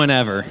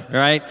ever,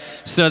 right?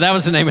 So that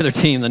was the name of their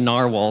team, the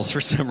Narwhals,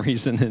 for some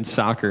reason in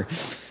soccer.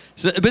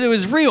 So, but it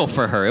was real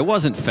for her. It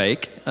wasn't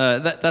fake.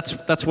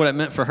 That's what it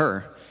meant for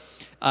her.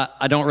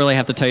 I don't really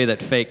have to tell you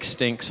that fake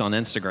stinks on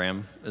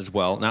Instagram as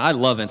well. Now, I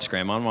love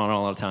Instagram. I'm on it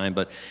all the time,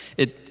 but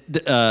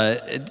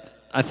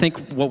I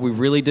think what we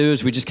really do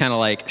is we just kind of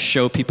like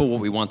show people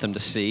what we want them to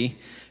see.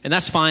 And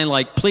that's fine.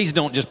 Like, please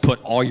don't just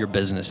put all your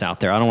business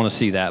out there. I don't want to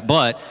see that.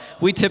 But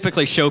we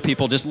typically show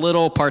people just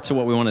little parts of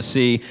what we want to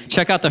see.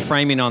 Check out the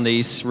framing on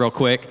these real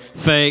quick.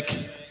 Fake,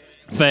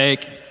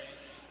 fake,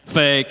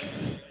 fake,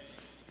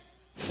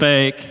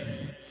 fake,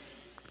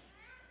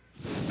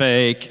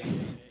 fake.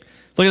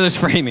 Look at this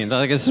framing.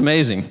 Like, it's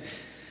amazing.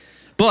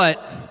 But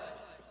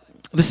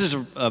this is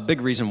a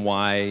big reason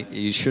why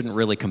you shouldn't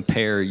really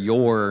compare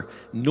your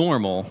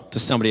normal to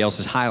somebody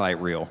else's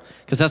highlight reel,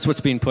 because that's what's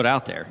being put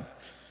out there.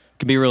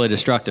 Can be really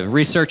destructive.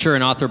 Researcher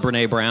and author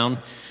Brene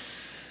Brown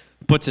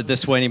puts it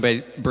this way.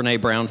 Anybody Brene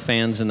Brown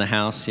fans in the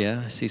house?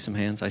 Yeah, I see some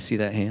hands. I see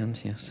that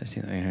hand. Yes, I see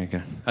that. There you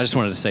go. I just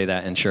wanted to say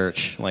that in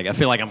church. Like, I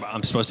feel like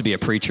I'm supposed to be a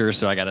preacher,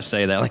 so I got to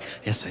say that. Like,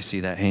 yes, I see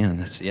that hand.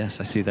 Yes,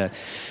 I see that.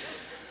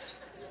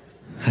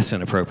 That's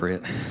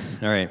inappropriate.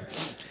 All right.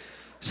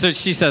 So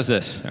she says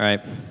this, all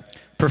right.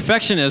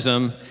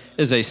 Perfectionism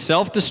is a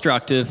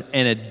self-destructive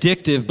and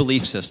addictive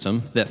belief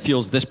system that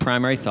fuels this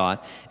primary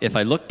thought: if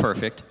I look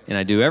perfect and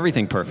I do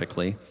everything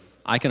perfectly,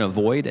 I can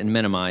avoid and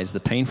minimize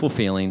the painful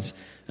feelings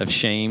of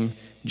shame,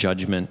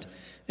 judgment,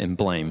 and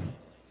blame.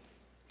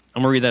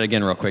 I'm going to read that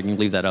again real quick. You can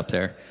leave that up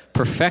there.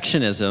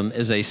 Perfectionism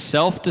is a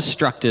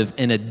self-destructive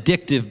and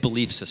addictive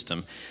belief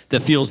system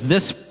that fuels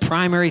this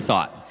primary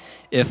thought: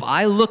 if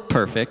I look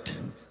perfect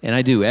and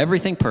I do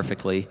everything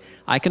perfectly,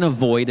 I can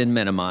avoid and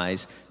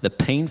minimize the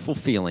painful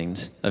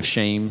feelings of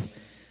shame,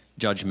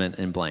 judgment,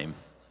 and blame.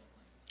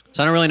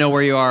 So I don't really know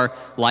where you are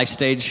life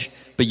stage,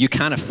 but you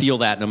kind of feel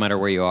that no matter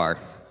where you are,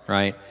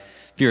 right?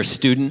 If you're a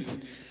student,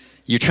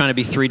 you're trying to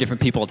be 3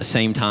 different people at the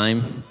same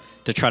time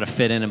to try to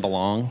fit in and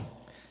belong.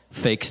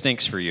 Fake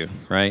stinks for you,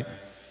 right?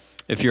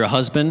 If you're a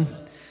husband,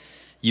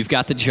 you've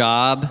got the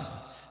job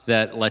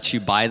that lets you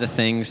buy the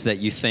things that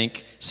you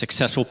think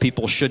successful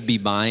people should be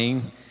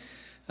buying,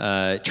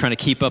 trying to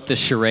keep up this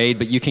charade,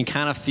 but you can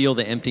kind of feel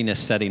the emptiness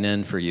setting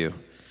in for you.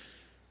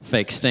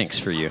 Fake stinks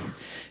for you.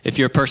 If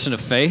you're a person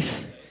of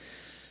faith,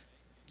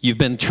 you've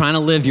been trying to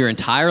live your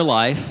entire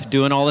life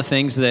doing all the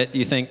things that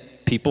you think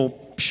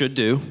people should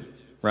do,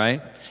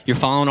 right? You're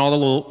following all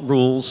the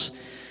rules,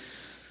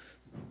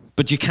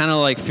 but you kind of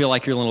like feel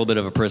like you're in a little bit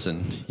of a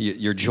prison.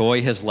 Your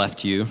joy has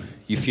left you.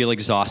 You feel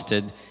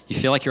exhausted. You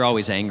feel like you're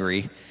always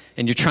angry,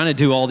 and you're trying to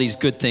do all these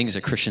good things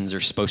that Christians are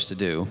supposed to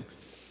do.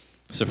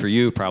 So for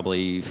you,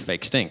 probably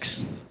fake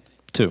stinks,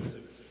 too.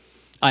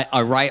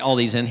 I write all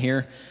these in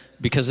here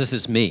because this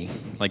is me.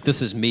 Like,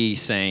 this is me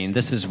saying,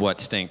 this is what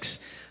stinks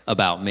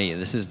about me.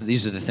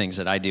 These are the things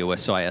that I deal with.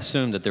 So I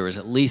assumed that there was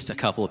at least a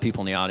couple of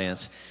people in the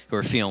audience who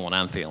are feeling what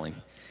I'm feeling.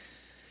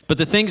 But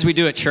the things we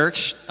do at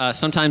church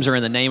sometimes are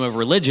in the name of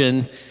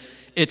religion.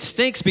 It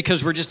stinks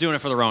because we're just doing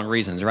it for the wrong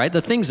reasons, right?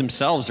 The things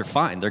themselves are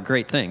fine. They're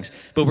great things.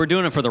 But we're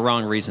doing it for the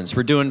wrong reasons.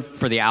 We're doing it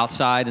for the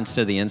outside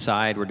instead of the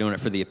inside. We're doing it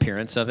for the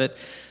appearance of it.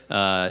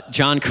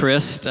 John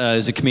Crist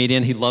is a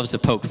comedian. He loves to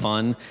poke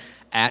fun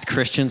at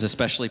Christians,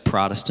 especially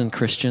Protestant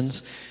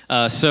Christians.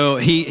 So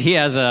he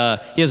has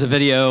a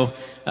video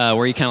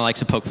where he kind of likes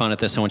to poke fun at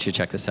this. I want you to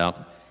check this out.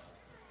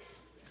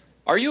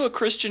 Are you a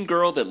Christian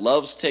girl that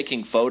loves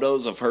taking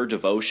photos of her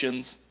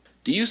devotions?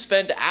 Do you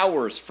spend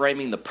hours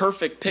framing the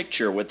perfect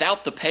picture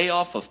without the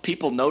payoff of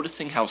people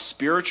noticing how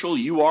spiritual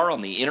you are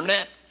on the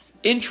internet?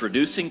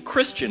 Introducing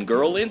Christian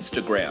Girl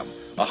Instagram,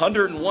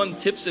 101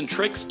 tips and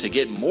tricks to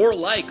get more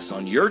likes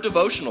on your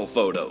devotional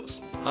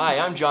photos. Hi,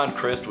 I'm John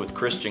Crist with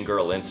Christian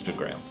Girl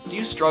Instagram. Do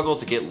you struggle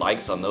to get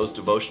likes on those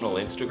devotional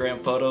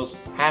Instagram photos?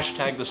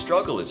 Hashtag the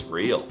struggle is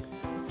real.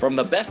 From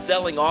the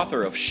best-selling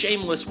author of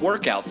Shameless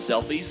Workout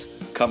Selfies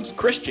comes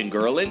Christian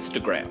Girl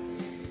Instagram.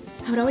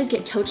 I would always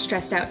get totes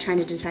stressed out trying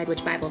to decide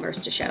which Bible verse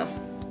to show.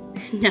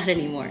 Not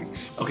anymore.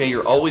 Okay,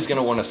 you're always going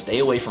to want to stay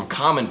away from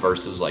common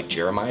verses like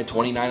Jeremiah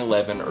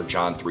 29:11 or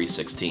John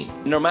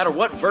 3:16. No matter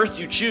what verse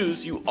you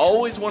choose, you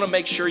always want to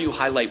make sure you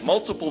highlight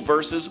multiple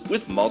verses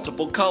with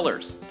multiple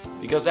colors.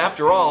 Because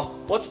after all,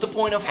 what's the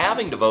point of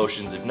having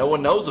devotions if no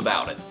one knows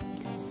about it?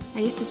 I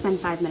used to spend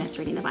 5 minutes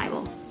reading the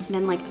Bible, and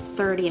then like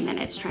 30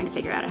 minutes trying to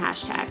figure out a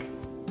hashtag.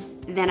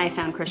 Then I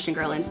found Christian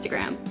Girl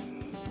Instagram.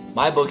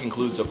 My book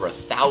includes over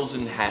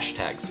 1,000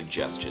 hashtag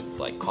suggestions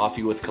like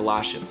Coffee with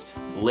Colossians,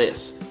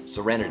 Bliss,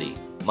 Serenity,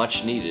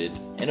 Much Needed,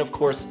 and of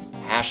course,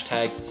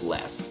 hashtag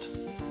Blessed.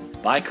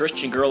 Buy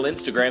Christian Girl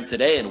Instagram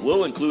today and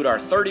we'll include our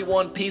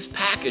 31-piece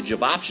package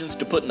of options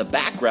to put in the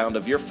background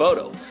of your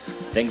photo.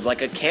 Things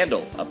like a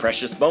candle, a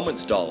Precious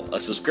Moments doll, a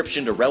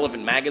subscription to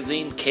Relevant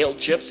Magazine, kale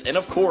chips, and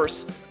of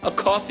course, a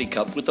coffee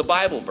cup with the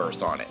Bible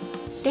verse on it.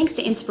 Thanks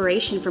to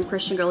inspiration from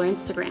Christian Girl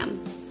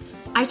Instagram,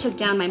 I took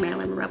down my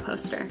Marilyn Monroe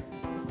poster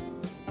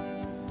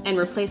and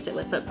replaced it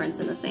with footprints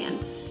in the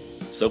sand.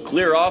 So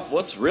clear off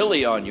what's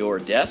really on your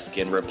desk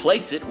and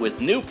replace it with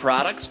new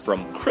products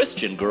from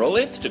Christian Girl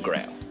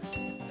Instagram.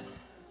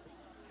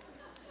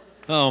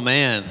 Oh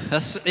man,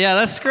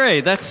 that's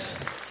great. That's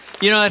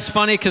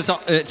funny because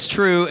it's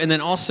true, and then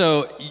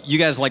also you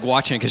guys like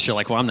watching because you're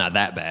like, well, I'm not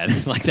that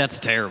bad. Like that's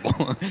terrible.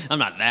 I'm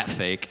not that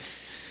fake.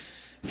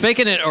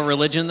 Faking it a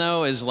religion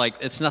though is like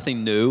it's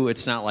nothing new.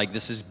 It's not like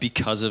this is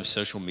because of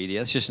social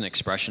media. It's just an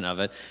expression of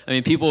it. I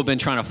mean, people have been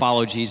trying to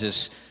follow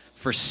Jesus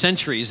for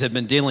centuries. Have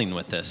been dealing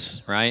with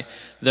this, right?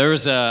 There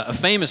was a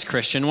famous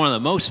Christian, one of the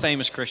most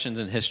famous Christians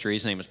in history.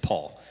 His name is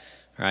Paul.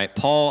 Right?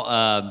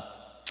 Paul.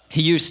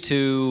 He used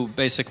to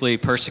basically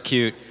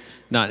persecute,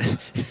 not,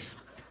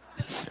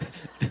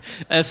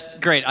 that's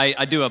great.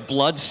 I do a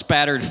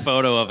blood-spattered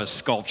photo of a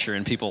sculpture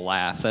and people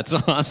laugh. That's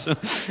awesome.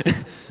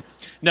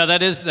 No,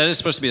 that is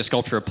supposed to be a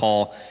sculpture of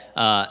Paul.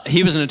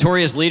 He was a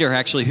notorious leader,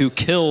 actually, who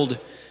killed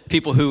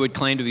people who would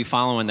claim to be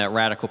following that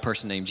radical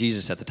person named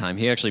Jesus at the time.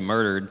 He actually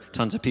murdered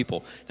tons of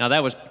people. Now,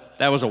 that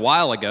was a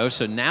while ago,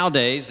 so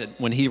nowadays,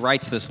 when he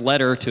writes this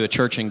letter to a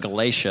church in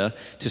Galatia,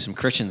 to some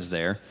Christians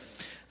there,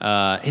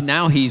 and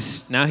now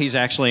he's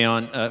actually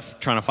on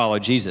trying to follow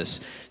Jesus.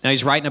 Now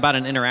he's writing about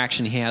an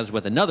interaction he has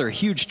with another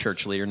huge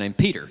church leader named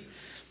Peter.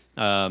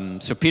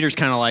 So Peter's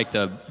kind of like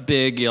the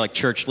big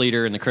church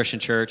leader in the Christian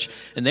church,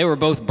 and they were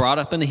both brought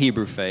up in the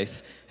Hebrew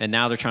faith, and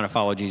now they're trying to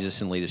follow Jesus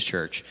and lead his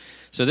church.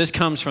 So this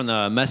comes from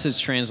the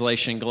Message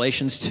translation,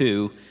 Galatians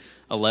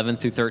 2:11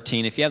 through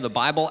 13. If you have the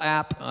Bible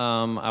app,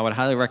 I would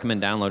highly recommend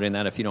downloading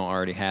that if you don't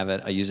already have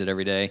it. I use it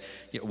every day.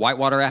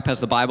 Whitewater app has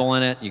the Bible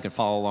in it. You can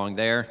follow along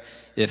there.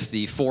 If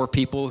the 4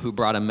 people who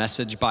brought a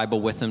Message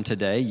Bible with them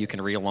today, you can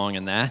read along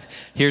in that.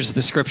 Here's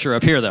the scripture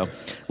up here, though.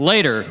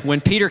 Later, when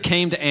Peter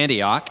came to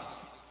Antioch,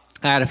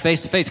 I had a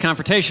face-to-face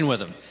confrontation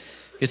with him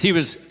because he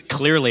was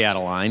clearly out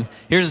of line.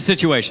 Here's the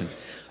situation.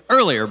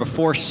 Earlier,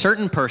 before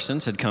certain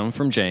persons had come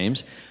from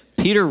James,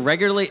 Peter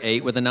regularly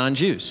ate with the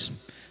non-Jews.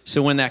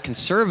 So when that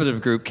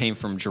conservative group came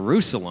from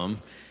Jerusalem,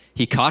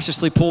 he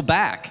cautiously pulled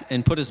back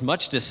and put as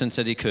much distance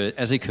as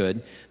he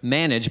could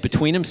manage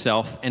between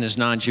himself and his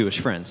non-Jewish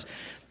friends.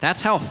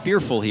 That's how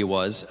fearful he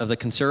was of the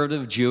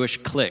conservative Jewish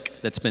clique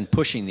that's been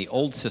pushing the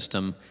old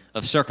system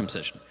of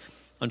circumcision.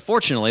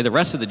 Unfortunately, the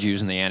rest of the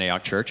Jews in the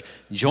Antioch church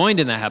joined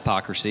in that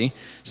hypocrisy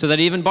so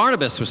that even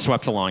Barnabas was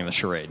swept along the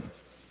charade.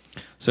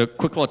 So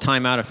quick little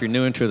timeout if you're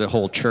new into the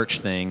whole church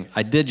thing.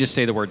 I did just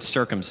say the word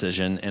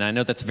circumcision, and I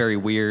know that's very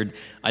weird.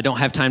 I don't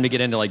have time to get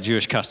into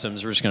Jewish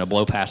customs. We're just going to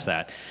blow past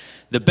that.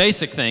 The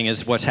basic thing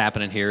is what's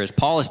happening here is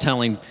Paul is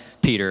telling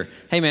Peter,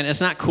 hey man,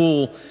 it's not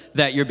cool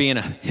that you're being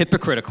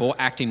hypocritical,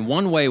 acting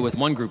one way with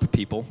one group of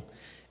people,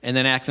 and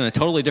then acting a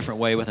totally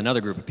different way with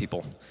another group of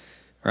people,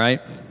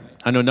 right?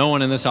 I know no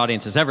one in this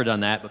audience has ever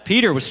done that, but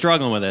Peter was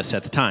struggling with this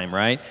at the time,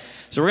 right?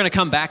 So we're going to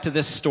come back to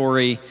this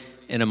story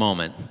in a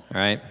moment, all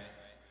right?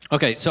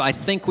 Okay, so I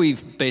think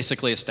we've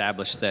basically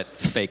established that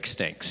fake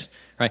stinks,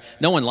 right?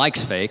 No one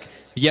likes fake,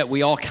 yet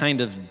we all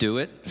kind of do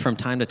it from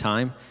time to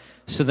time.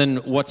 So then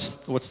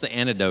what's the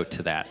antidote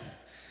to that?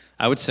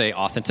 I would say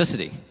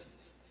authenticity.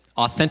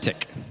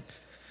 Authentic.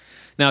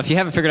 Now, if you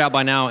haven't figured out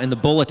by now, in the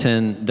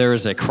bulletin,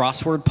 there's a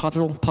crossword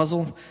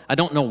puzzle. I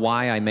don't know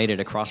why I made it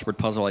a crossword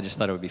puzzle. I just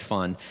thought it would be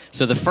fun.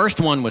 So the first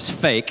one was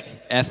fake,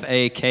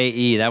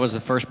 F-A-K-E. That was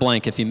the first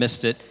blank if you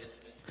missed it.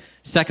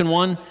 Second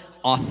one,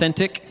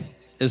 authentic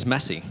is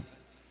messy.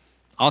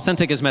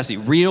 Authentic is messy.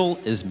 Real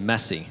is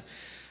messy.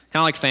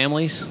 Kind of like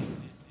families.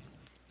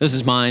 This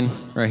is mine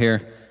right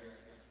here.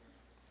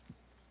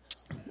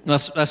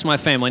 That's my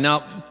family.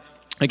 Now,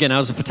 again, I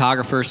was a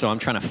photographer, so I'm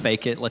trying to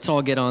fake it. Let's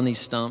all get on these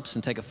stumps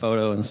and take a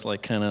photo and it's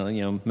kind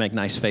of, make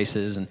nice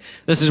faces. And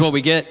this is what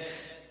we get.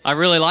 I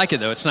really like it,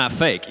 though. It's not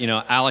fake.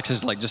 Alex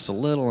is just a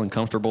little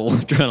uncomfortable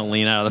trying to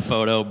lean out of the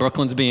photo.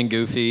 Brooklyn's being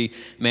goofy.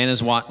 Man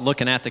is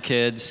looking at the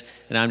kids,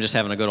 and I'm just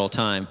having a good old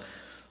time.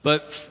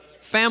 But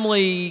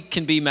family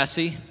can be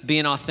messy.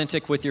 Being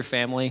authentic with your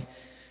family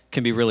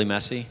can be really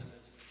messy.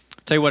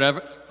 I'll tell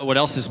you what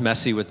else is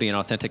messy with being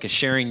authentic is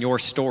sharing your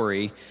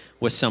story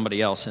with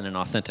somebody else in an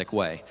authentic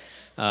way.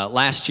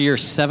 Last year,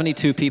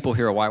 72 people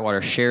here at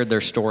Whitewater shared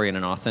their story in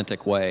an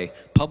authentic way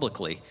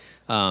publicly.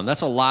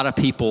 That's a lot of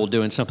people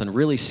doing something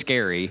really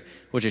scary,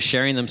 which is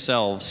sharing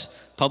themselves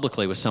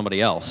publicly with somebody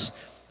else.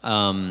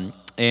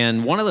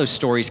 And one of those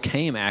stories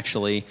came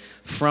actually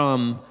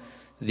from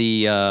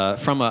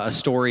a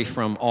story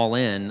from All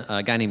In,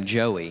 a guy named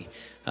Joey.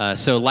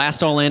 So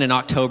last All In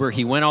October,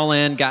 he went all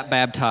in, got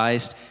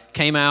baptized,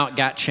 came out,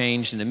 got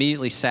changed, and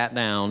immediately sat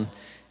down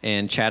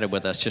and chatted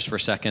with us just for a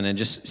second and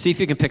just see if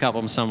you can pick up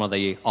on some of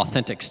the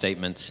authentic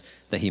statements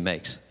that he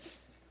makes.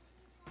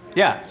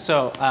 Yeah,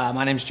 so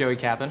my name's Joey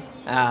Kappen.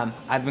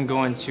 I've been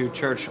going to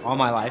church all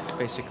my life,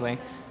 basically.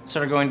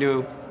 Started going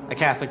to a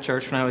Catholic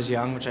church when I was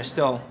young, which I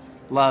still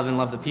love and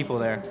love the people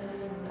there.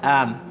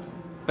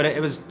 But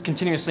it was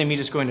continuously me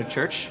just going to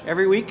church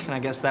every week, and I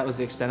guess that was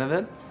the extent of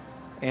it.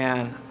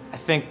 And I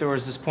think there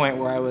was this point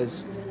where I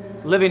was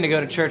living to go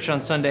to church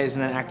on Sundays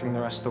and then acting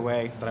the rest of the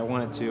way that I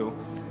wanted to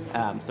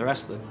the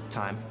rest of the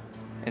time.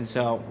 And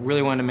so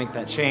really wanted to make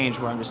that change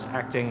where I'm just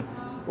acting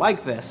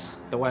like this,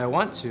 the way I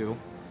want to,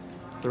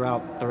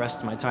 throughout the rest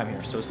of my time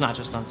here. So it's not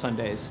just on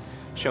Sundays,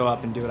 show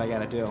up and do what I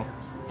gotta do,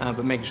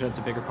 but making sure it's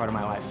a bigger part of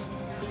my life.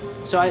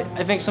 So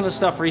I think some of the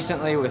stuff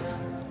recently with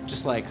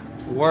just like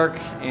work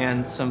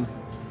and some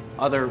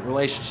other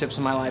relationships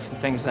in my life and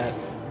things that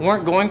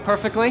weren't going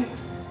perfectly,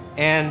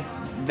 and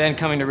then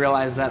coming to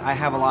realize that I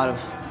have a lot of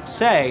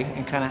say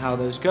in kind of how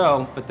those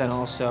go, but then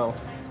also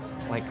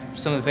like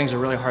some of the things are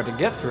really hard to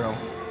get through,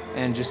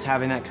 and just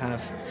having that kind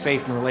of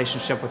faith and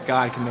relationship with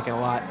God can make it a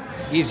lot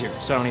easier,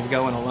 so I don't need to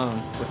go in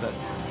alone with it.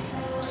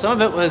 Some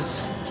of it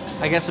was,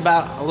 I guess,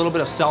 about a little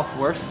bit of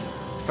self-worth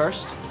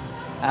first,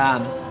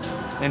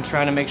 and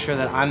trying to make sure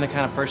that I'm the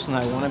kind of person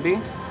that I want to be,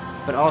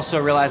 but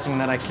also realizing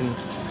that I can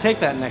take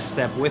that next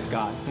step with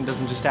God. It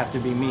doesn't just have to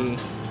be me,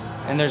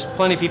 and there's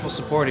plenty of people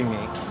supporting me,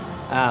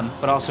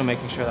 but also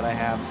making sure that I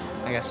have,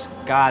 I guess,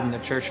 God and the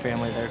church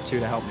family there too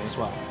to help me as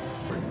well.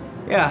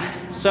 Yeah,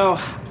 so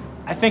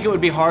I think it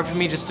would be hard for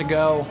me just to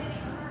go,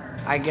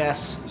 I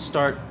guess,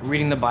 start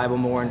reading the Bible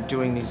more and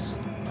doing these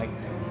like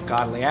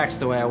godly acts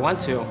the way I want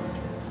to,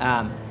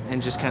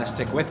 and just kind of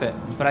stick with it.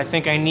 But I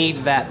think I need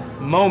that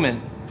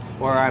moment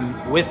where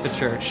I'm with the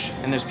church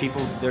and there's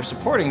people, they're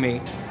supporting me,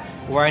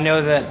 where I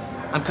know that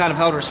I'm kind of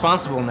held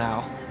responsible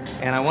now,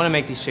 and I want to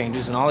make these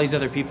changes, and all these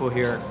other people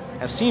here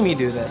have seen me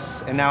do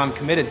this, and now I'm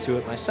committed to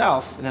it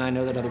myself, and then I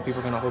know that other people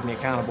are going to hold me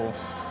accountable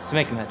to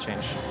making that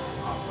change.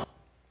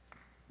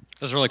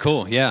 That's really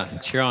cool. Yeah,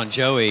 cheer on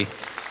Joey.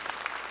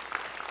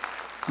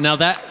 Now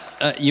that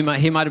he might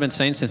have been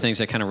saying some things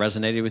that kind of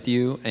resonated with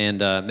you, and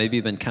maybe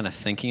you've been kind of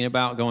thinking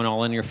about going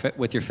all in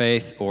with your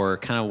faith, or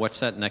kind of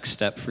what's that next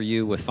step for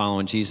you with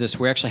following Jesus.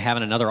 We're actually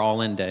having another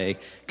all-in day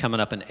coming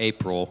up in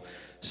April,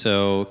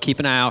 so keep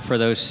an eye out for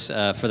those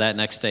for that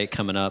next day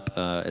coming up.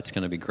 It's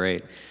going to be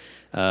great.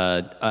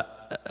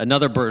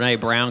 Another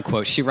Brene Brown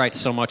quote. She writes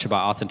so much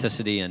about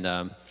authenticity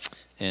and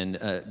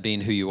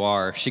being who you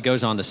are. She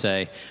goes on to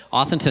say,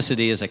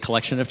 authenticity is a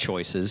collection of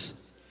choices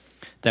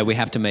that we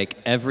have to make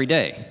every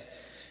day.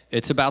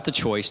 It's about the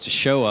choice to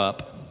show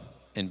up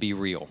and be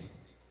real.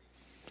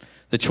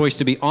 The choice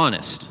to be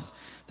honest.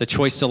 The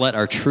choice to let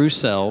our true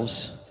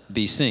selves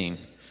be seen.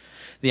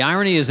 The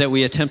irony is that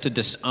we attempt to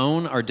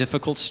disown our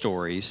difficult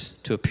stories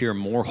to appear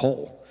more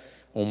whole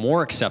or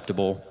more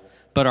acceptable,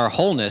 but our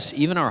wholeness,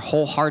 even our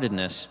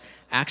wholeheartedness,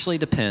 actually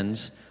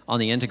depends on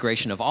the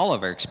integration of all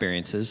of our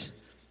experiences,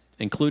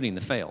 including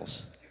the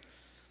fails.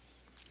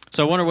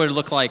 So I wonder what it would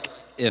look like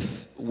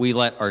if we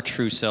let our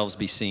true selves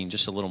be seen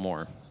just a little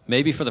more,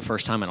 maybe for the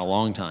first time in a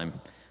long time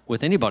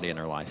with anybody in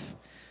our life.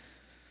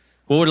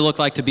 What would it look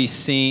like to be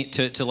seen,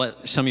 to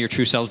let some of your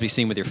true selves be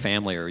seen with your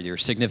family or your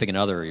significant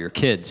other or your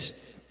kids?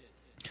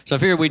 So I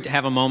figured we'd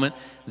have a moment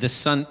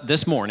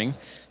this morning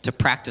to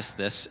practice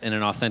this in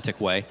an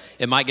authentic way.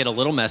 It might get a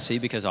little messy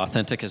because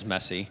authentic is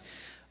messy,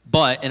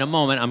 but in a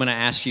moment I'm going to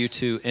ask you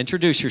to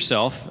introduce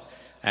yourself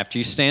after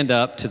you stand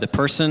up to the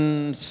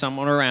person,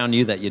 someone around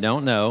you that you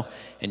don't know,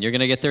 and you're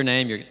going to get their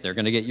name, they're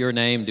going to get your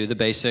name, do the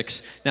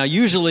basics. Now,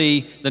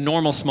 usually the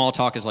normal small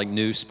talk is like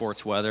news,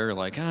 sports, weather,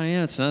 like, oh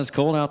yeah, it's not as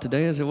cold out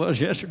today as it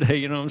was yesterday,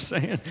 you know what I'm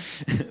saying?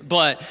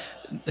 But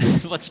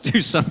let's do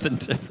something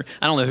different.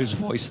 I don't know whose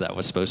voice that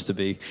was supposed to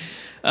be.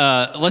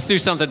 Let's do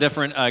something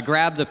different.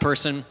 Grab the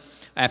person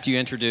after you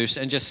introduce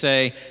and just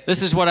say,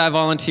 this is what I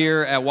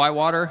volunteer at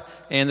Whitewater,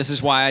 and this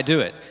is why I do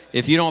it.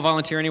 If you don't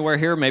volunteer anywhere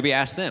here, maybe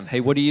ask them, hey,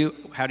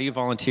 how do you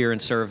volunteer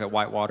and serve at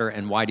Whitewater,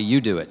 and why do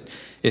you do it?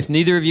 If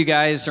neither of you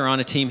guys are on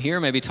a team here,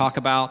 maybe talk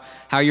about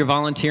how you're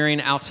volunteering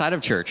outside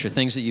of church or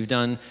things that you've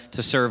done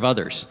to serve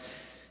others.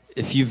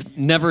 If you've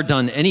never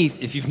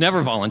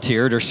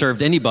volunteered or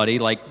served anybody,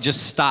 like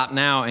just stop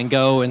now and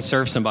go and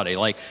serve somebody.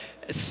 Like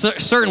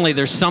certainly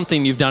there's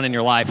something you've done in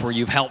your life where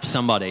you've helped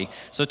somebody.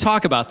 So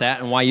talk about that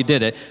and why you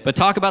did it. But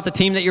talk about the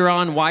team that you're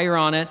on, why you're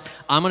on it.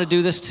 I'm going to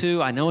do this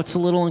too. I know it's a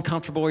little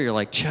uncomfortable. You're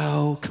like,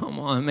 Joe, come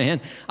on, man.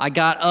 I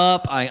got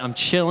up. I'm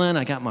chilling.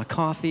 I got my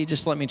coffee.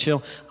 Just let me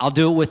chill. I'll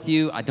do it with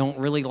you. I don't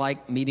really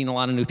like meeting a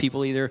lot of new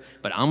people either,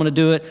 but I'm going to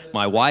do it.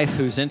 My wife,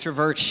 who's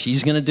introvert,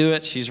 she's going to do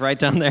it. She's right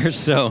down there.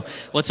 So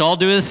let's all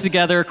do this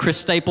together. Chris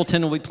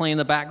Stapleton will be playing in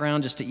the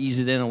background just to ease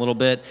it in a little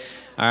bit.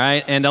 All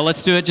right, and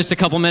let's do it just a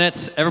couple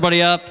minutes.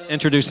 Everybody up,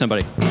 introduce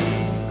somebody.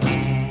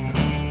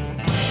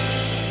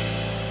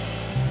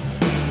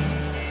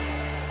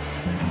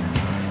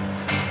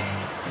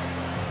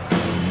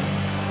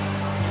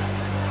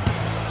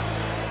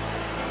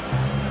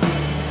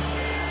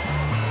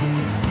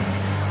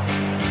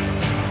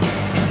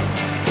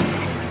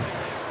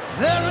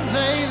 There are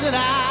days that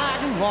I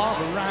can walk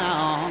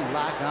around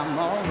like I'm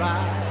all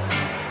right.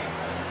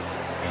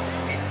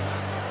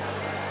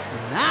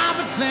 I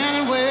pretend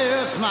and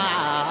wear a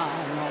smile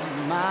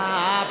on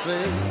my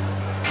face.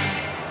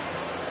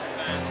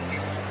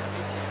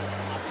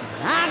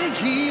 I can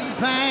keep the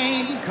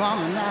pain from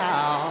coming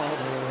out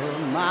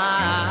of my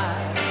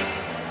eyes.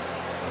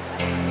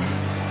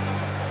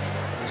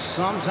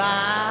 Sometimes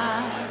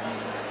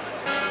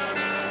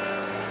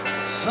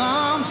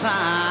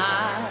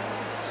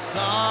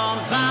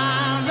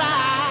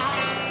I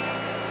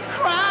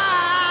cry.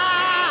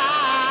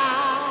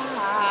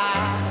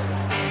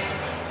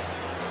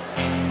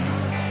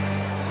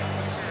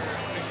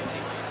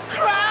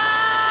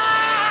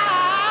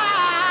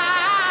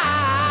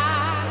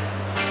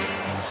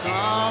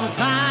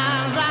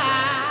 Sometimes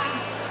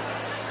I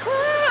cry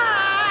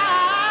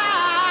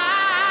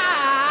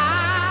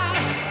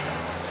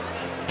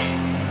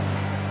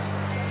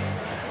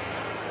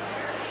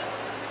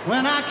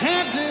when I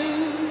can't do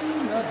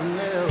nothing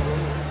else.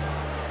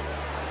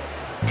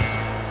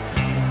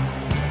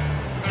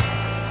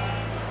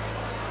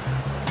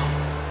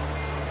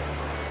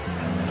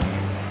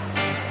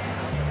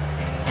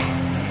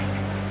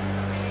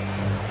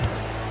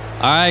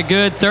 All right,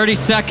 good. 30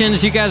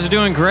 seconds. You guys are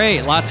doing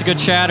great. Lots of good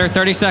chatter.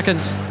 30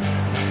 seconds.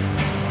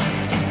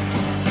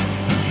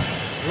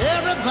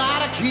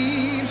 Everybody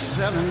keeps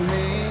telling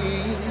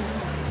me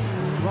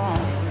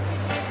wrong.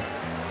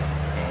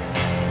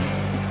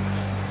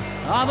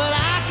 Oh, but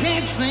I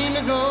can't seem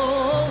to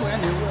go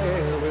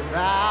anywhere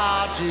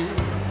without you.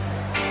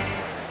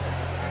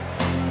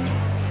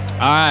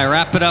 All right,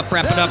 wrap it up,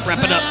 wrap it up, wrap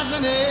it up.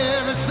 And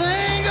every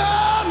single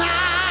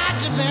night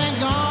you've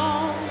been gone.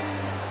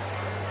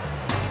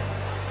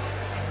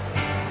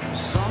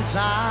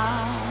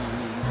 Sometimes.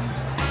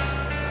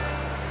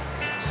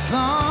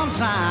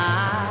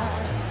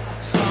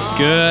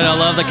 Good. I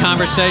love the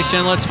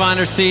conversation. Let's find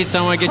our seats.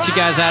 I want to get you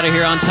guys out of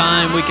here on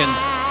time. We can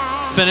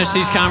finish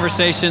these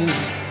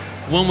conversations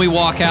when we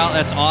walk out.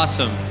 That's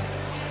awesome.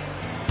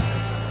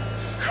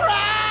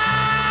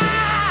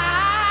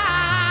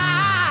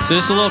 So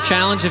just a little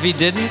challenge if you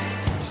didn't.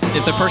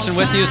 If the person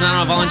with you is not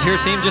on a volunteer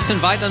team, just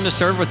invite them to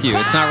serve with you.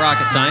 It's not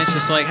rocket science.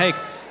 Just like, hey,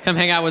 come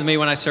hang out with me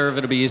when I serve.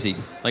 It'll be easy.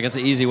 Like, it's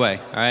an easy way,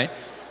 all right?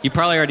 You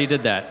probably already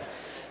did that.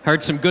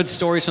 Heard some good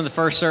stories from the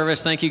first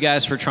service. Thank you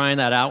guys for trying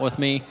that out with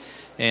me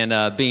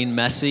and being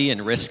messy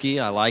and risky.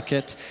 I like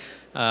it.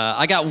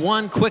 I got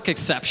one quick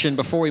exception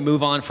before we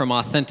move on from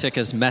authentic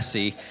as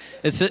messy.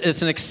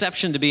 It's an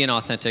exception to being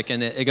authentic,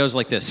 and it goes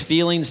like this.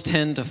 Feelings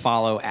tend to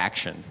follow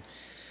action.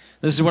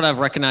 This is what I've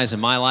recognized in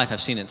my life.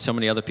 I've seen it in so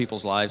many other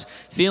people's lives.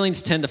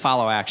 Feelings tend to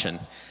follow action.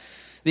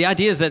 The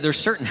idea is that there's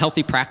certain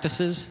healthy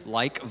practices,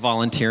 like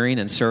volunteering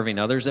and serving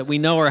others, that we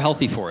know are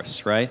healthy for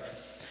us, right?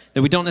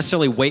 That we don't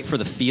necessarily wait for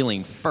the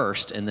feeling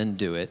first and then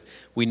do it.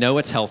 We know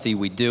it's healthy,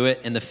 we do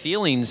it, and the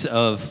feelings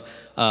of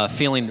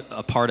feeling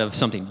a part of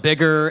something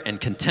bigger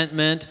and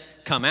contentment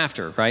come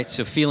after, right?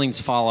 So feelings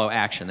follow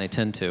action, they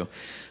tend to.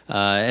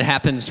 It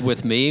happens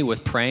with me,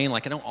 with praying.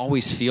 Like, I don't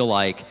always feel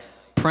like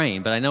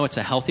praying, but I know it's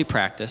a healthy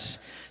practice,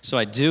 so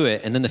I do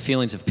it, and then the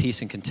feelings of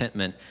peace and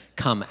contentment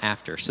come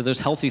after. So there's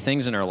healthy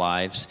things in our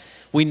lives.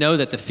 We know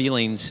that the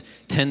feelings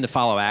tend to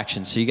follow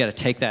action, so you got to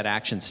take that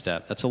action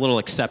step. That's a little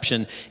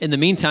exception. In the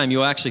meantime,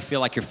 you'll actually feel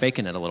like you're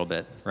faking it a little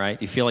bit,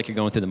 right? You feel like you're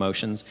going through the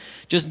motions.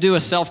 Just do a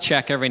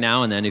self-check every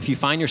now and then. If you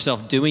find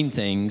yourself doing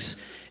things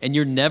and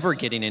you're never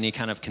getting any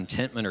kind of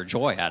contentment or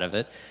joy out of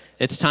it,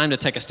 it's time to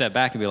take a step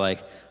back and be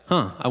like,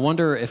 I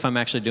wonder if I'm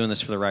actually doing this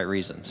for the right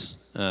reasons.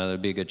 That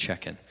would be a good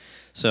check-in.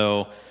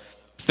 So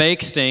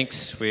fake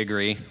stinks, we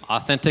agree.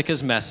 Authentic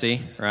is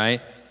messy,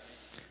 right?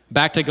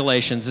 Back to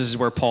Galatians. This is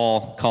where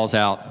Paul calls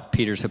out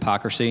Peter's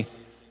hypocrisy.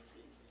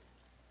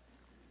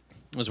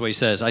 This is what he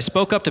says. I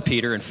spoke up to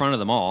Peter in front of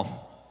them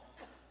all.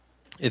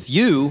 If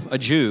you, a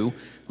Jew,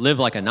 live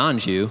like a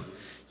non-Jew,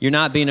 you're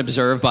not being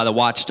observed by the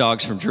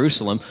watchdogs from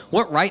Jerusalem.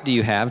 What right do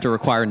you have to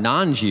require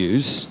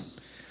non-Jews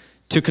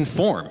to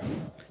conform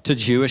to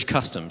Jewish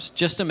customs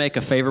just to make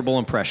a favorable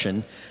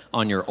impression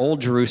on your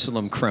old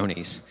Jerusalem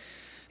cronies?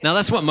 Now,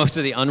 that's what most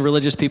of the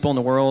unreligious people in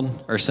the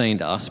world are saying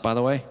to us, by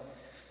the way,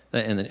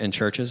 in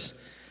churches.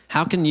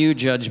 How can you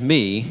judge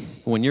me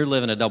when you're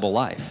living a double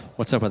life?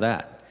 What's up with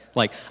that?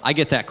 Like, I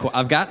get that.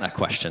 I've gotten that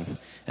question,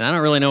 and I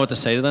don't really know what to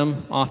say to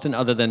them often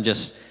other than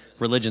just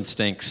religion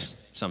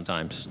stinks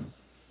sometimes.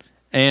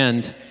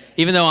 And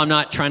even though I'm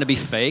not trying to be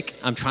fake,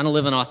 I'm trying to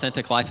live an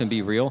authentic life and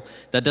be real,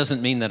 that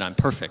doesn't mean that I'm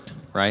perfect,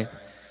 right?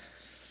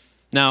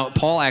 Now,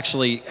 Paul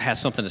actually has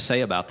something to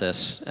say about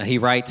this. He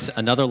writes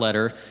another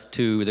letter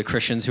to the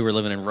Christians who were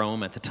living in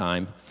Rome at the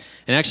time.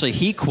 And actually,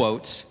 he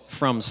quotes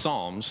from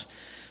Psalms.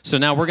 So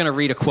now we're going to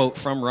read a quote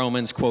from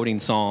Romans quoting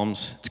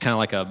Psalms. It's kind of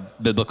like a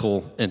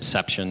biblical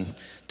inception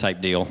type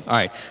deal. All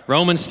right,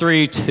 Romans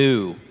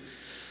 3:2.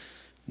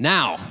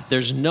 Now,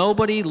 there's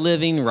nobody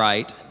living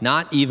right,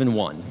 not even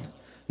one.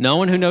 No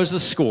one who knows the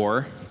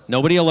score,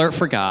 nobody alert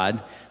for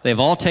God. They've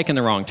all taken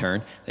the wrong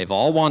turn. They've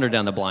all wandered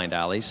down the blind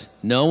alleys.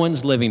 No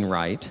one's living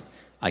right.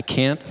 I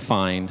can't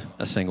find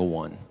a single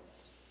one.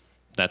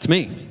 That's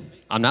me.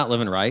 I'm not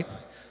living right.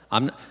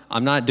 I'm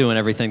not doing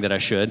everything that I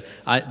should.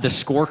 The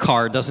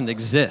scorecard doesn't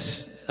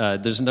exist.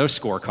 There's no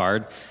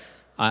scorecard.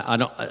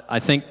 I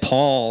think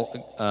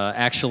Paul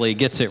actually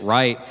gets it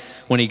right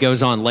when he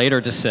goes on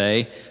later to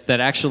say that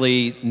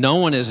actually no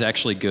one is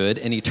actually good,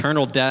 and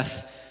eternal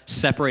death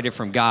separated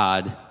from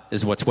God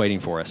is what's waiting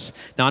for us.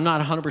 Now, I'm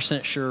not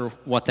 100% sure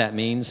what that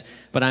means,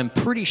 but I'm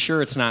pretty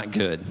sure it's not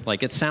good.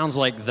 Like, it sounds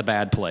like the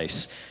bad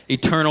place.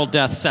 Eternal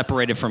death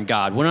separated from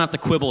God. We don't have to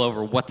quibble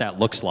over what that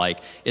looks like.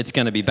 It's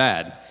going to be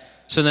bad.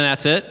 So then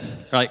that's it?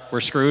 Like, we're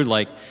screwed?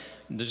 Like,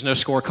 there's no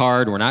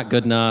scorecard. We're not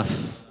good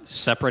enough.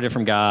 Separated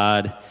from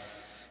God.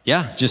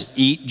 Yeah, just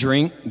eat,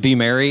 drink, be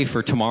merry,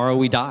 for tomorrow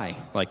we die.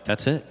 Like,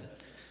 that's it.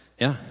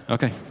 Yeah,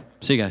 okay.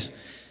 See you guys.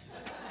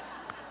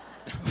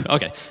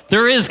 Okay,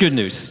 there is good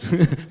news.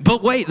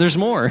 But wait, there's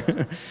more.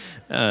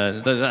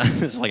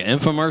 It's like an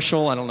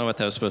infomercial. I don't know what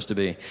that was supposed to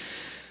be.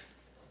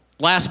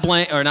 Last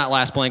blank, or not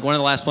last blank, one of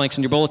the last blanks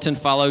in your bulletin,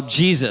 follow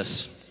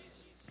Jesus.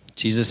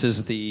 Jesus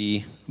is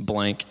the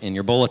blank in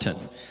your bulletin.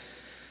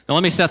 Now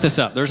let me set this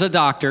up. There's a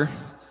doctor,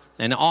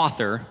 an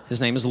author. His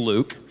name is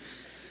Luke.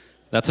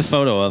 That's a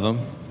photo of him.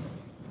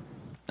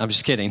 I'm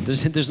just kidding.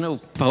 There's no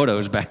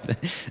photos back then.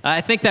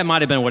 I think that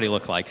might have been what he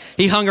looked like.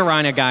 He hung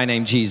around a guy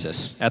named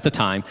Jesus at the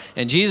time,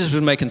 and Jesus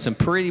was making some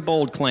pretty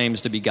bold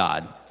claims to be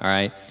God, all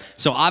right?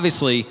 So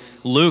obviously,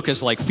 Luke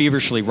is like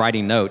feverishly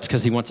writing notes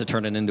because he wants to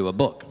turn it into a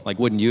book. Like,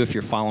 wouldn't you if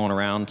you're following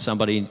around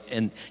somebody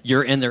and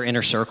you're in their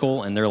inner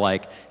circle and they're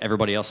like,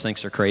 everybody else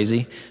thinks they're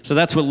crazy? So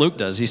that's what Luke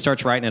does. He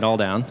starts writing it all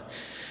down.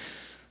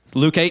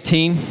 Luke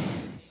 18,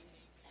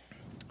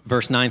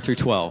 verse 9 through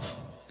 12.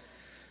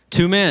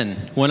 2 men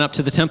went up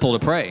to the temple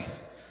to pray.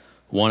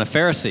 One a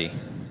Pharisee,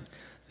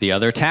 the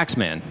other a tax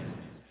man.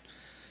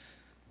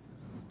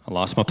 I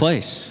lost my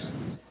place.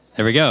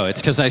 There we go.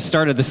 It's because I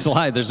started the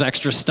slide. There's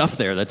extra stuff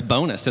there that's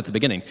bonus at the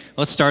beginning.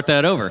 Let's start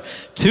that over.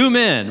 2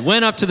 men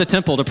went up to the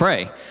temple to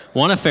pray.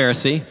 One a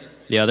Pharisee,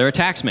 the other a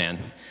tax man.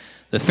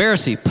 The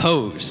Pharisee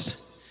posed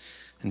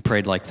and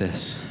prayed like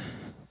this.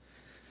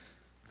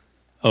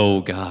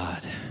 Oh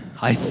God,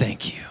 I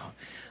thank you.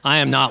 I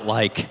am not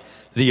like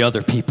the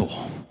other people.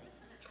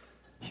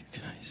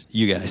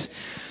 You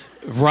guys,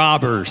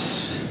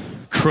 robbers,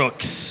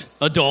 crooks,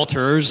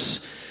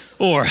 adulterers,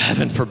 or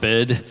heaven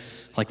forbid,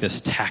 like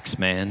this tax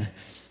man.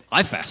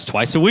 I fast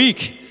twice a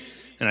week,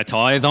 and I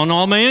tithe on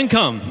all my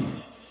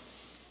income.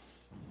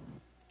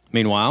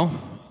 Meanwhile,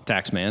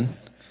 tax man,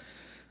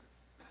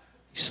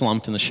 he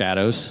slumped in the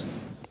shadows,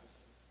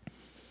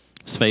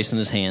 his face in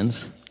his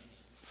hands,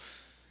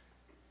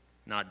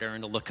 not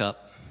daring to look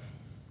up,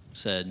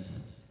 said,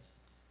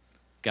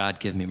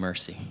 God, give me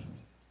mercy.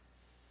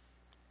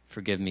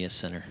 Forgive me a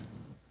sinner.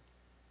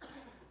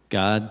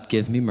 God,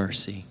 give me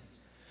mercy.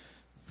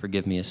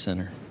 Forgive me a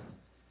sinner.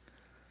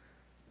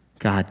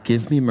 God,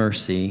 give me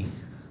mercy.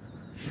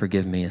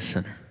 Forgive me a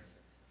sinner.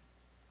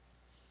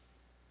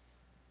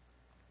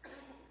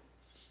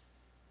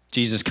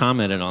 Jesus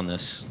commented on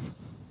this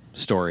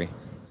story.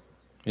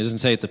 He doesn't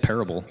say it's a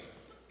parable.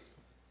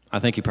 I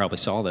think he probably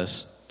saw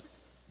this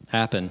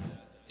happen.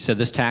 He said,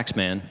 this tax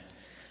man,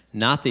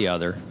 not the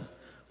other,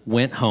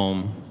 went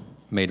home,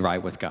 made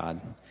right with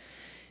God.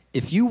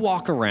 If you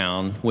walk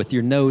around with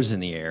your nose in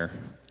the air,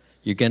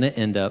 you're going to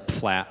end up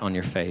flat on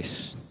your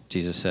face,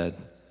 Jesus said.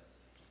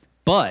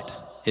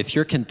 But if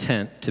you're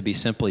content to be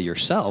simply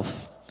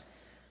yourself,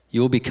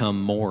 you will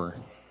become more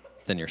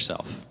than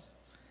yourself.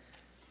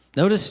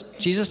 Notice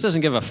Jesus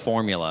doesn't give a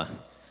formula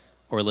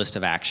or a list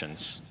of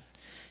actions.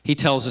 He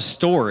tells a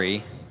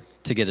story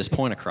to get his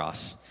point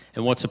across.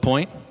 And what's the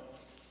point?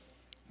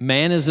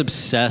 Man is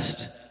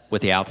obsessed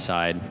with the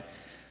outside.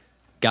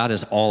 God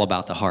is all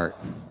about the heart.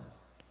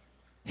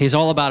 He's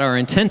all about our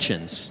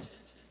intentions.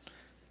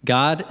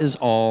 God is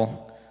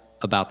all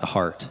about the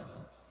heart,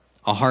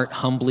 a heart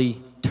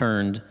humbly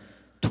turned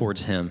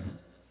towards him.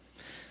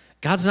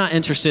 God's not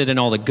interested in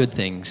all the good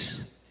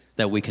things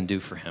that we can do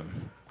for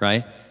him,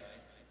 right?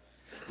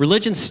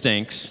 Religion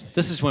stinks.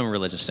 This is when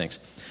religion stinks.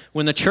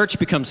 When the church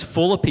becomes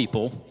full of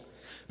people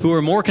who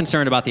are more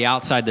concerned about the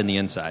outside than the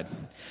inside.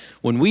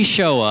 When we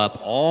show up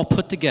all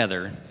put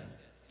together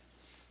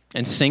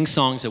and sing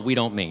songs that we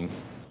don't mean.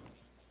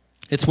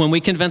 It's when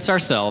we convince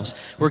ourselves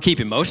we're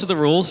keeping most of the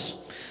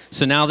rules,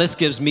 so now this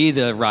gives me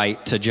the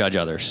right to judge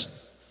others.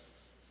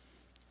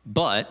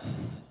 But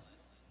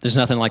there's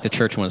nothing like the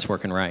church when it's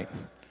working right.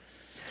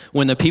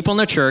 When the people in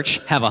the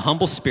church have a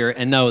humble spirit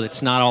and know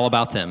it's not all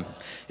about them.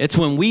 It's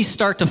when we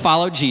start to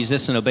follow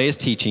Jesus and obey his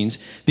teachings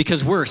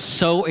because we're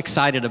so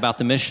excited about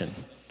the mission.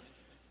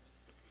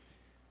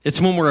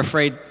 It's when we're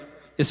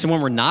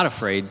not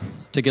afraid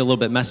to get a little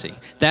bit messy.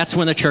 That's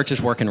when the church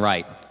is working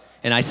right.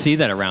 And I see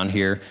that around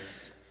here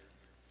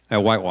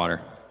at Whitewater.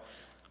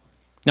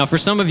 Now, for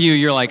some of you,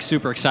 you're like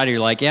super excited. You're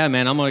like, yeah,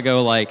 man, I'm going to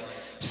go like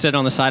sit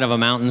on the side of a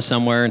mountain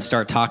somewhere and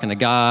start talking to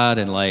God.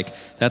 And like,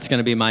 that's going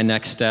to be my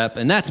next step.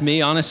 And that's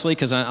me, honestly,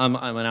 because I'm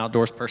an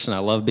outdoors person. I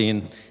love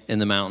being in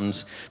the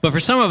mountains. But for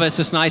some of us,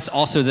 it's nice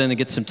also then to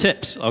get some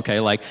tips. Okay,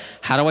 like,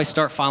 how do I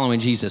start following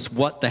Jesus?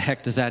 What the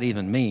heck does that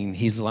even mean?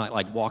 He's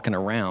like walking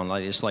around.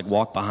 Like, just like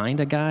walk behind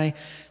a guy.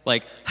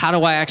 Like, how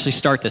do I actually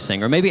start this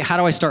thing? Or maybe how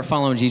do I start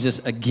following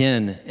Jesus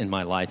again in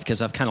my life?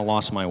 Because I've kind of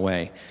lost my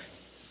way.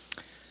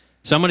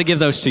 So I'm going to give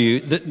those to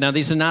you. Now,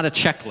 these are not a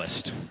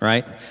checklist,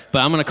 right? But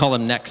I'm going to call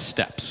them next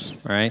steps,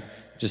 all right?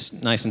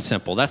 Just nice and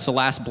simple. That's the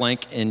last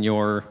blank in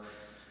your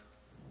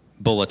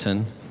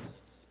bulletin.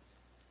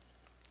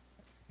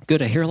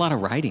 Good, I hear a lot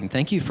of writing.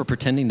 Thank you for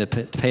pretending to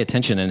pay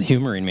attention and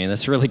humoring me.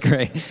 That's really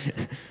great.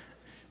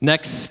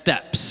 Next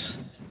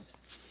steps.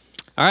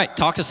 All right,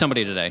 talk to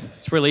somebody today.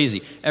 It's really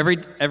easy.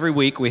 Every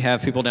week we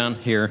have people down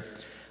here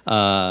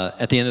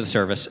at the end of the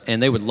service,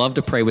 and they would love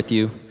to pray with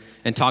you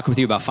and talk with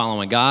you about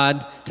following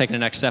God, taking the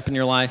next step in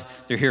your life.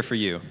 They're here for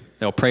you.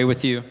 They'll pray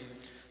with you.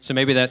 So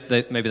maybe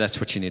that's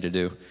what you need to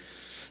do.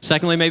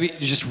 Secondly, maybe you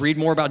just read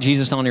more about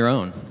Jesus on your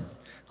own.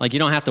 Like, you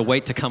don't have to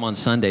wait to come on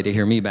Sunday to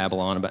hear me babble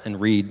on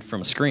and read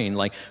from a screen.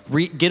 Like,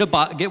 get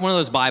one of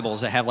those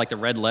Bibles that have like the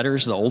red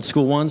letters, the old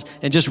school ones,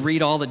 and just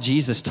read all that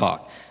Jesus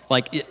taught.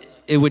 Like,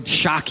 it would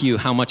shock you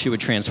how much it would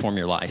transform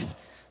your life,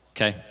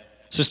 okay?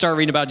 So start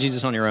reading about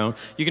Jesus on your own.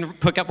 You can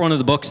pick up one of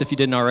the books if you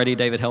didn't already,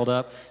 David held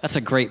up. That's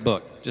a great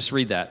book. Just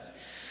read that.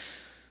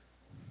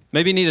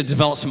 Maybe you need to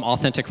develop some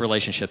authentic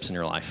relationships in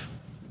your life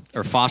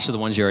or foster the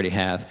ones you already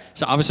have.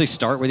 So obviously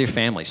start with your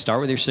family.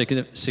 Start with your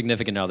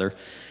significant other.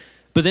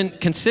 But then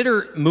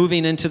consider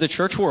moving into the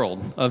church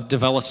world of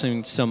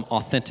developing some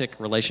authentic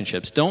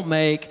relationships. Don't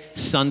make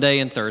Sunday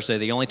and Thursday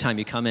the only time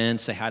you come in,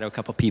 say hi to a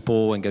couple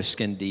people, and go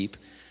skin deep.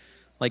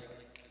 Like,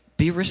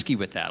 be risky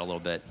with that a little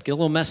bit. Get a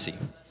little messy.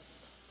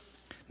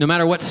 No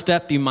matter what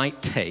step you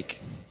might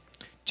take,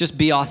 just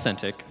be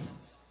authentic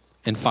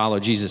and follow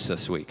Jesus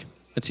this week.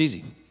 It's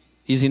easy.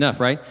 Easy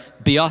enough, right?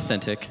 Be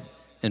authentic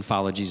and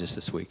follow Jesus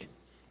this week.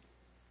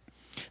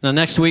 Now,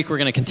 next week, we're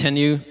going to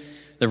continue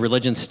the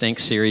Religion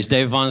Stinks series.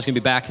 David Vaughn is going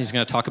to be back, and he's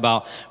going to talk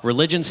about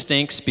religion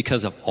stinks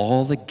because of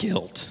all the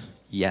guilt.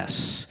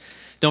 Yes.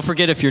 Don't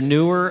forget, if you're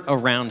newer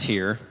around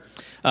here,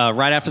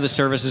 right after the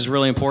service is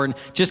really important.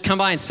 Just come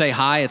by and say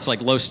hi. It's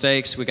like low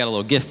stakes. We got a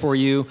little gift for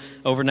you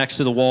over next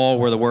to the wall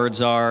where the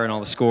words are and all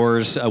the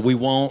scores. We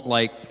won't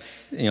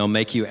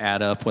make you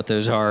add up what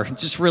those are.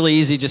 Just really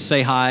easy. Just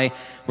say hi.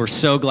 We're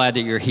so glad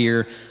that you're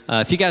here.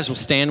 If you guys will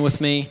stand with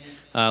me,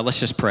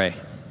 let's just pray.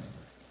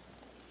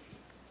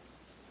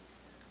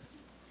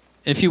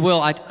 If you will,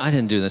 I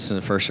didn't do this in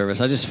the first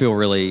service. I just feel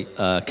really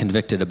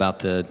convicted about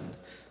the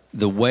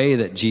way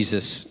that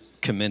Jesus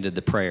commended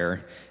the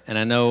prayer. And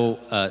I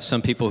know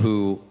some people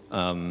who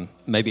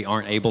maybe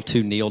aren't able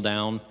to kneel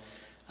down.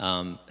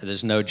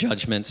 There's no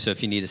judgment, so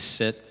if you need to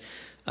sit.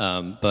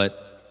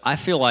 But I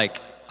feel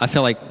like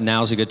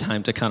now's a good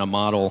time to kind of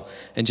model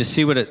and just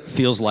see what it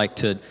feels like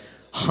to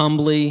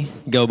humbly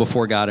go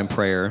before God in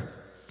prayer.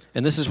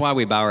 And this is why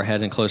we bow our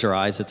head and close our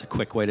eyes. It's a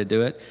quick way to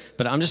do it.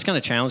 But I'm just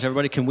going to challenge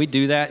everybody. Can we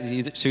do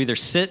that? So either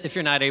sit if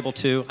you're not able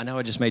to. I know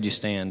I just made you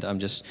stand.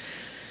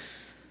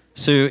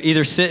 So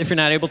either sit if you're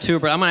not able to,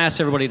 but I'm going to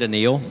ask everybody to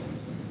kneel,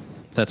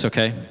 if that's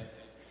okay.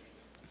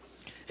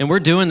 And we're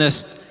doing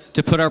this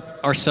to put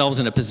ourselves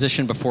in a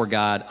position before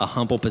God, a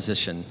humble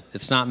position.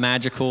 It's not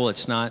magical.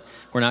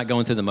 We're not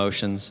going through the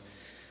motions.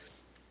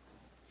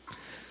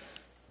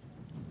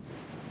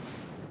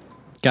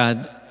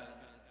 God,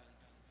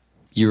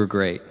 you are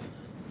great.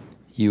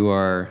 You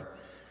are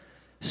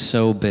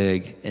so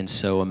big and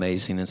so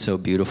amazing and so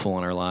beautiful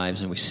in our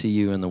lives, and we see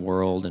you in the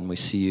world, and we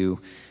see you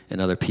in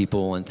other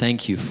people, and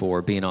thank you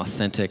for being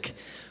authentic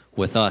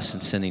with us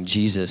and sending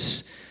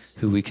Jesus,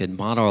 who we could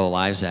model our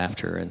lives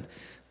after.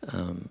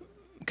 And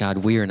God,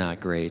 we are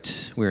not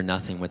great. We are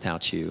nothing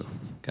without you.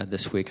 God,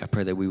 this week I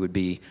pray that we would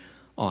be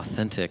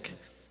authentic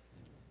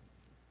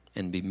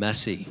and be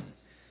messy.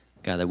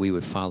 God, that we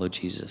would follow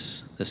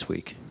Jesus this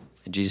week.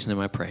 In Jesus' name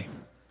I pray.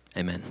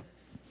 Amen.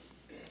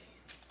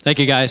 Thank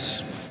you,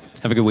 guys.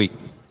 Have a good week.